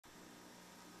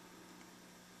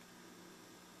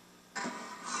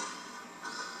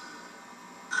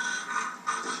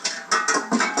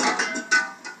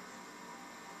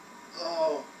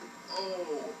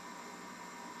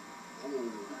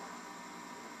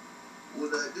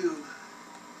What'd I do?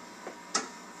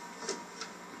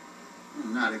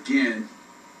 Not again.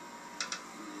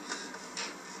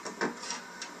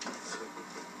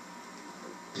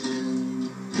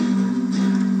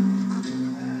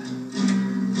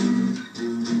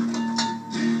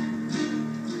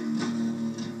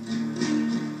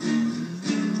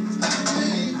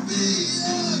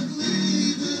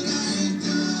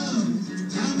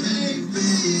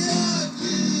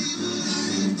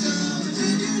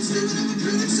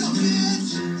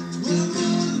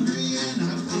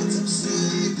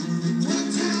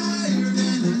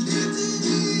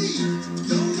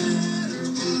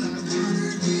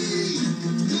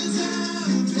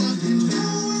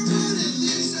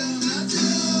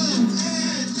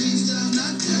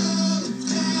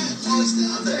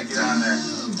 Get on there.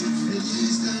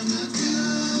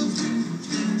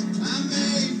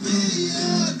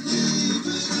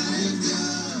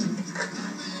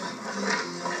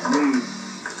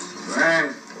 Man,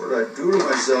 what did I do to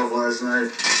myself last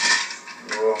night?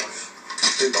 Oh,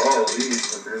 take all of these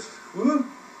suckers. Woo!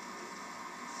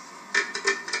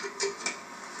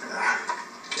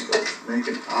 Make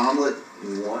an omelet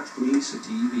and watch me some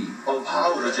TV. Of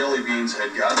how the jelly beans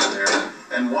had gotten there,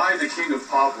 and why the king of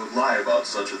pop would lie about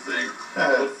such a thing.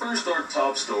 But first, our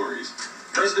top stories.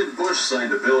 President Bush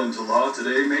signed a bill into law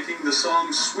today making the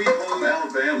song Sweet Home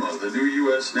Alabama the new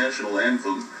U.S. national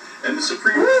anthem, and the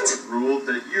Supreme Court ruled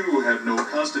that you have no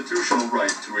constitutional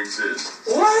right to exist.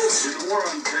 What? In the war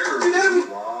on terror, blah,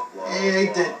 blah, Hey,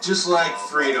 ain't that just like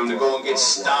freedom to go and get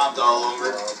stomped all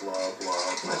over?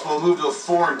 Might as well move to a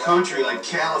foreign country like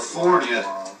California.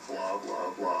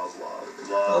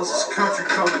 How's this country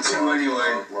coming to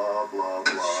anyway?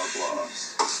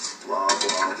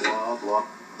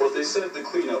 But they said the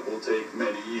cleanup will take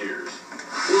many years.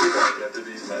 We'll be back after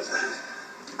these messages.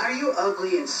 Are you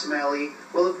ugly and smelly?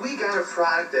 Well, if we got a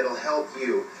product that'll help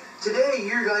you, today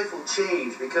your life will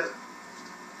change because...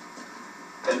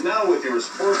 And now with your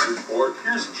sports report,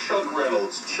 here's Chuck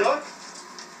Reynolds. Chuck?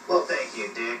 Well, thank you,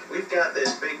 Dick. We've got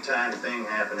this big-time thing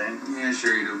happening. Yeah,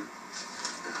 sure you do.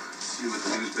 Let's see what the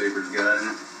newspaper's got in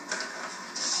it.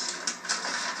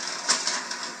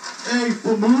 Hey,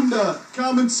 Famunda,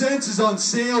 Common Sense is on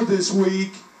sale this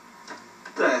week.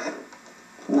 What the heck?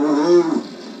 Whoa.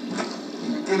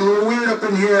 Getting a little weird up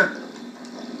in here.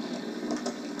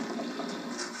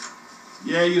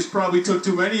 Yeah, you probably took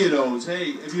too many of those.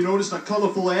 Hey, have you noticed our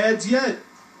colorful ads yet?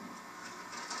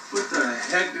 What the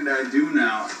heck did I do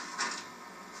now?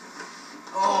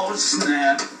 Oh,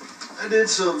 snap. I did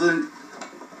something.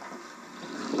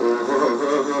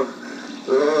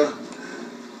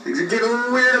 Things are getting a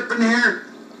little weird up in here.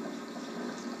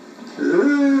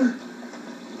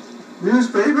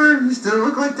 Newspaper? You still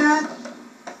look like that?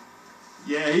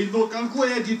 Yeah, hey, look, I'm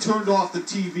glad you turned off the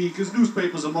TV, because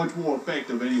newspapers are much more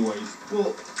effective anyways.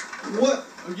 Well, what?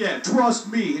 Yeah, trust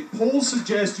me, polls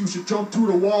suggest you should jump through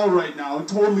the wall right now and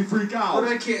totally freak out. But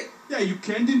I can't. Yeah, you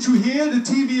can. Didn't you hear? The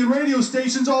TV and radio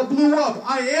stations all blew up.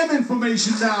 I am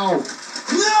information now.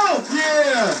 No!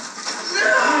 Yeah!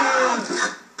 No!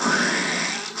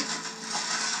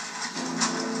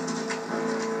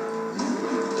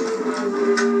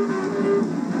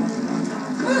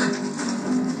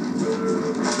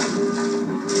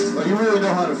 Well, you really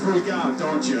know how to freak out,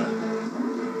 don't you?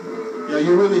 Yeah,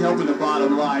 you're really helping the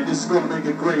bottom line. This is going to make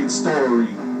a great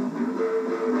story.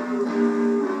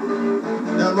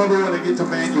 I love it when I get to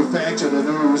manufacture the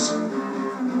news.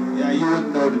 Yeah, you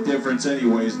wouldn't know the difference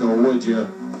anyways, though, would you?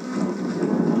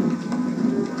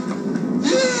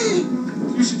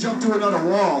 You should jump to another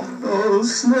wall. Oh,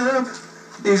 snap.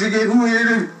 Things are getting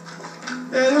weirder.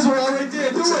 Yeah, there's a wall right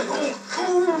there. Do it. Oh,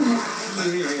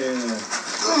 yeah.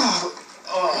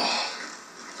 Oh.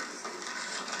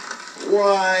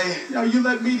 Why? Now you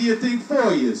let media think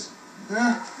for you.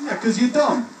 Huh? Yeah, because you're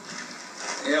dumb.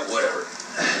 Yeah, whatever.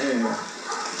 Yeah.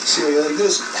 See you like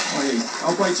this? Hey,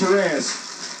 I'll bite your ass.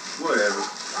 Whatever.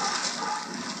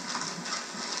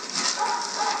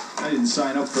 I didn't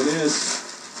sign up for this.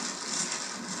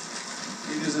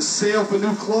 Hey, there's a sale for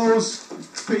new clothes.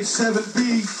 Page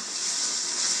 7B.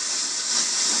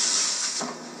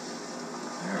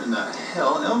 Where in the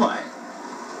hell am I?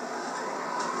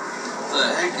 What the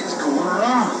heck is going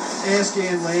on? Ask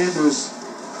Ann Landers.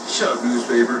 Shut up,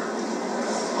 newspaper.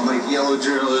 I'll make yellow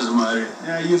journalism out of it.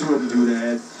 Yeah, you wouldn't do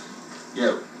that.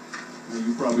 Yeah.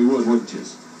 You probably would, wouldn't you?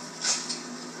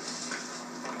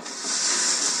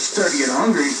 Start to get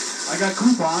hungry. I got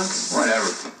coupons. Whatever.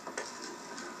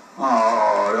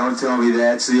 Oh, don't tell me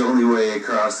that's the only way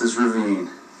across this ravine.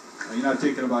 Oh, you're not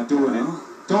thinking about doing it.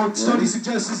 Don't study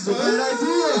suggests this is a bad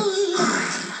idea.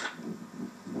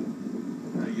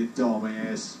 You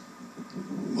dumbass.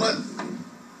 What?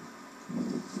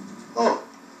 Oh,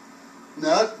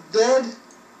 not dead?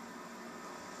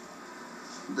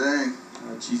 Dang.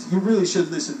 Oh, jeez, you really should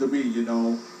listen to me, you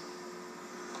know.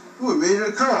 We made it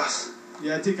across.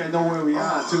 Yeah, I think I know where we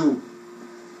are, too.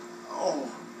 Oh.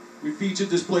 We featured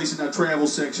this place in our travel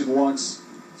section once.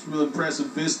 It's real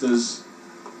impressive vistas.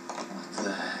 What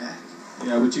the heck?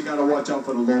 Yeah, but you gotta watch out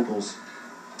for the locals.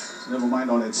 So never mind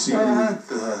all that scenery. What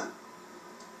the?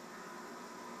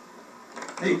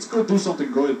 Hey, let's go do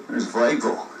something good. There's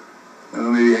Vital. Well,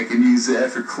 maybe I can use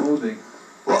that for clothing.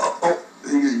 Well, oh,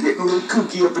 things are getting a little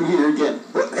kooky up in here again.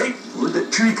 What? Hey, where'd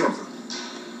that tree come from?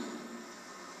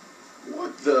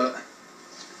 What the?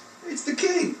 It's the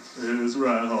king. That's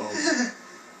right, Holmes.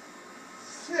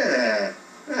 Yeah.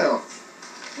 Well,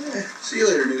 see you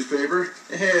later, newspaper.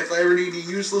 Hey, if I ever need any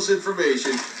useless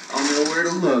information, I'll know where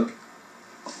to look.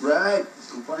 Right.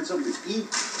 Let's go find something to eat.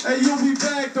 Hey, you'll be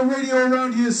back. The radio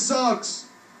around here sucks.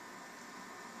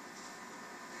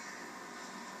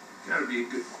 Gotta be a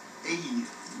good. Hey,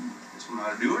 this one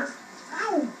ought to do her.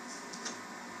 Ow.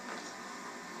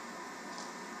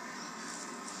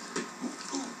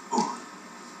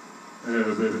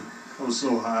 Yeah, baby. I was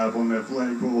so high up on that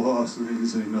flagpole horse, I didn't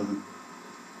say nothing.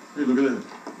 Hey, look at that.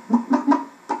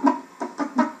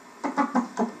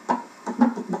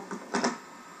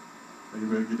 Hey, you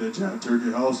better get that giant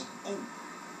turkey house.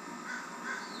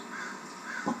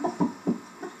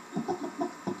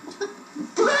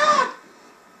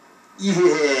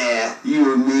 Yeah,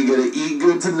 you and me gonna eat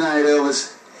good tonight,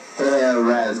 Elvis. Yeah,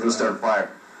 right, let's go start a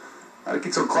fire. How'd it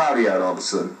get so cloudy out all of a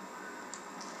sudden?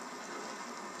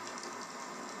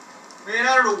 Man,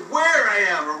 I don't know where I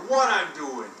am or what I'm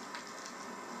doing.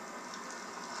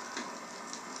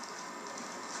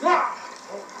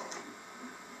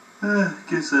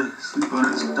 Guess I sleep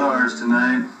on the stars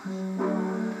tonight.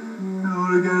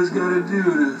 What a guy's gotta do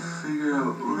to figure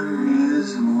out where he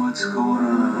is and what's going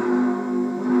on.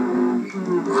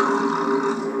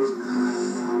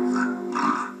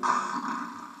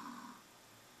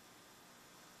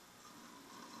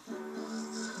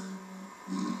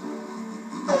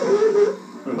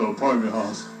 Oh, pardon me,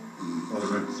 Hoss.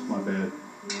 Oh, it's my bad.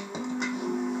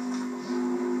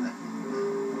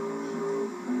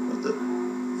 What the?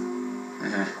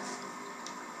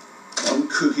 Some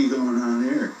cookie going on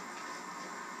here.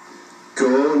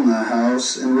 Go in the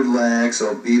house and relax.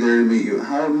 I'll be there to meet you.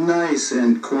 How nice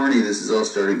and corny this is all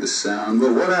starting to sound.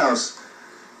 But what else?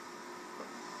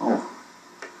 Oh.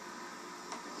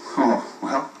 Oh,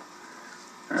 well.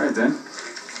 Alright then.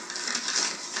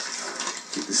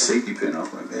 Get the safety pin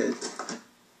off my bed.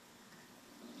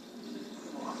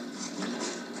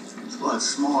 It's a lot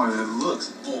smaller than it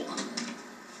looks. Oh.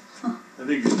 I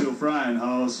think you're still frying,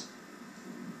 Hoss.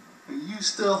 Are you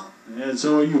still? Yeah, and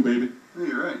so are you, baby. Oh,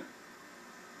 you're right.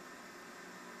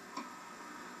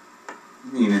 I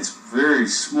mean, it's very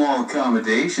small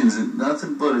accommodations and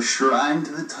nothing but a shrine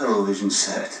to the television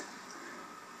set.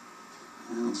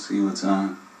 I'll see what's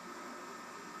on.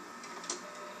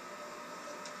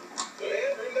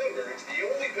 And remember, it's the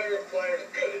only pair of pliers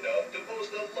good enough to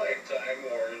boast a lifetime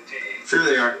warranty. Sure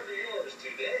they are. Order yours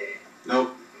today.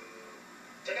 Nope.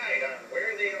 Tonight on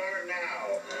Where They Are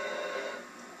Now.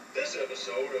 This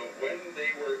episode of When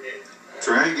They Were It.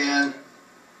 Try again.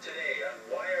 Today on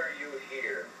Why Are You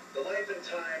Here? The life and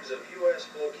times of U.S.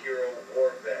 folk hero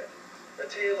Warvette. A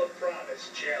tale of promise,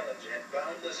 challenge, and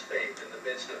boundless faith in the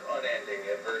midst of unending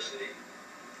adversity.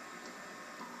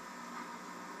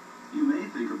 You may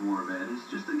think of Warvette as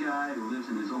just a guy who lives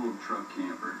in his old truck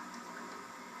camper.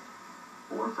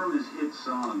 Or from his hit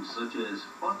songs such as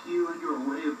Fuck You and Your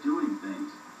Way of Doing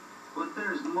Things. But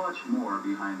there's much more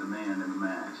behind the man in the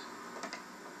mask.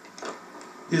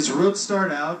 His roots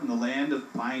start out in the land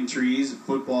of pine trees,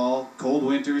 football, cold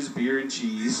winters, beer, and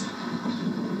cheese.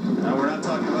 Now, we're not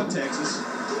talking about Texas.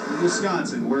 In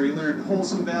Wisconsin, where he learned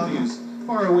wholesome values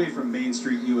far away from Main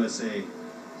Street, USA,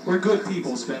 where good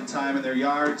people spent time in their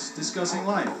yards discussing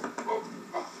life.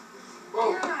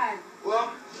 God.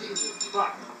 Well, Jesus,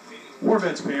 fuck.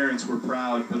 Warvette's parents were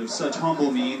proud, but of such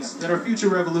humble means, that our future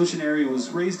revolutionary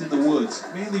was raised in the woods,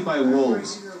 mainly by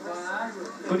wolves.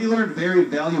 But he learned very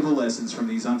valuable lessons from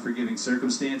these unforgiving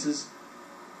circumstances.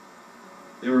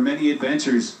 There were many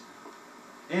adventures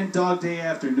and dog day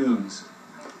afternoons,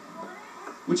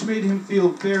 which made him feel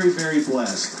very, very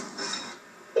blessed.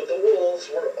 But the wolves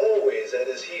were always at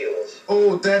his heels.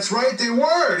 Oh, that's right, they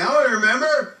were. Now I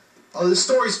remember. Oh, the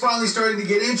story's finally starting to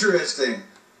get interesting.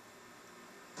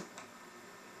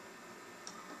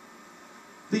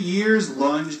 The years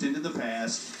lunged into the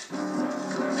past,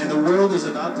 and the world was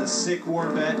about to sick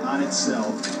Warvette on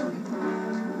itself.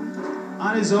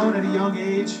 On his own at a young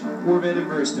age, Warvette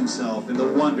immersed himself in the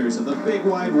wonders of the big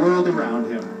wide world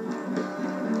around him.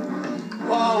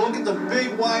 Wow, look at the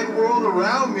big wide world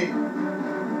around me.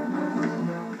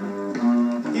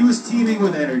 He was teeming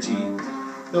with energy,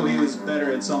 though he was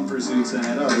better at some pursuits than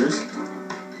at others.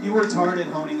 He worked hard at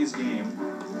honing his game.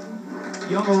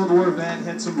 Young old Warvette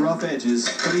had some rough edges,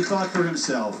 but he thought for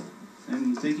himself,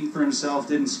 and thinking for himself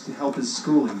didn't help his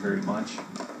schooling very much.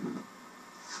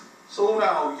 So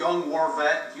now, young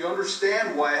Warvette, do you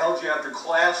understand why I held you after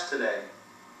class today?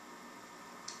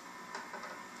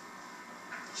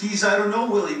 Geez, I don't know,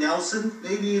 Willie Nelson.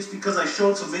 Maybe it's because I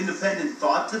showed some independent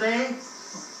thought today?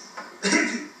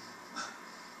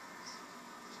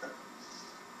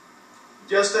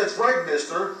 Yes, that's right,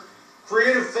 mister.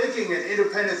 Creative thinking and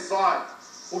independent thought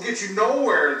will get you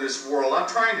nowhere in this world. I'm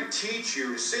trying to teach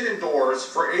you to sit indoors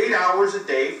for 8 hours a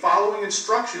day following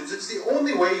instructions. It's the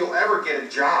only way you'll ever get a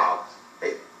job.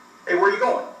 Hey, where are you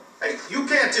going? Hey, you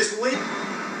can't just leave.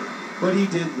 But he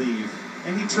did leave,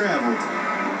 and he traveled.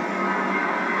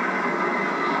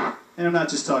 And I'm not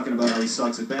just talking about how he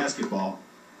sucks at basketball.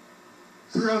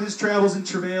 Throughout his travels and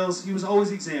travails, he was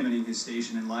always examining his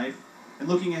station in life and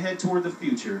looking ahead toward the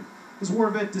future. His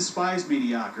Warvette despised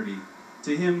mediocrity.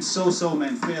 To him, so-so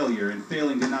meant failure, and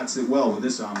failing did not sit well with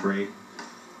this hombre.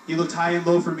 He looked high and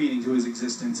low for meaning to his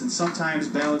existence, and sometimes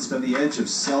balanced on the edge of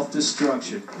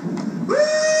self-destruction.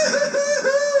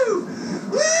 Woo-hoo-hoo-hoo!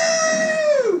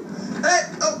 Woo! Hey,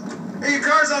 oh, hey, your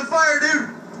car's on fire, dude!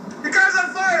 Your car's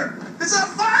on fire! It's on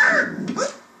fire!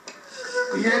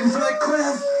 You heading for that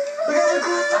cliff? Look at the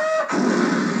cliff!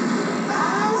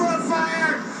 Oh, we're on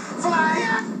fire!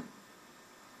 Fire!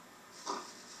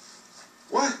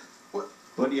 What?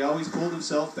 But he always pulled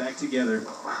himself back together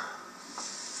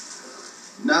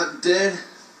Not dead?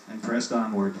 and pressed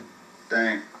onward.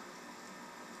 Dang.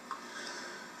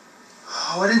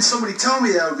 Oh, why didn't somebody tell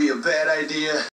me that would be a bad idea?